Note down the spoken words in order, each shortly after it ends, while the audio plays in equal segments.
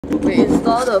We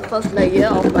install the first layer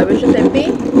of vibration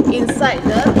damping inside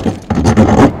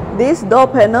this door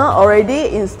panel.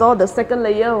 Already installed the second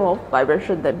layer of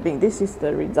vibration damping. This is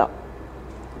the result.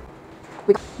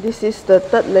 This is the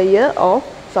third layer of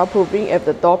soundproofing at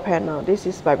the door panel. This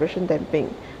is vibration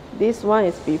damping. This one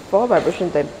is before vibration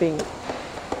damping,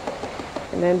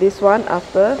 and then this one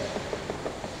after.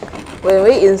 When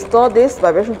we install this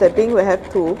vibration damping, we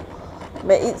have to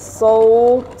make it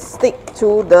so stick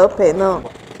to the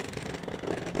panel.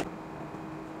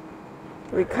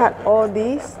 We cut all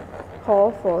these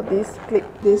hole for this clip.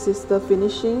 This is the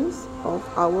finishings of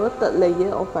our third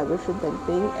layer of vibration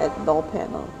damping at door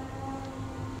panel.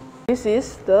 This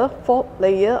is the fourth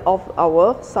layer of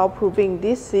our soundproofing.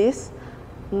 This is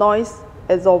noise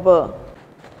absorber.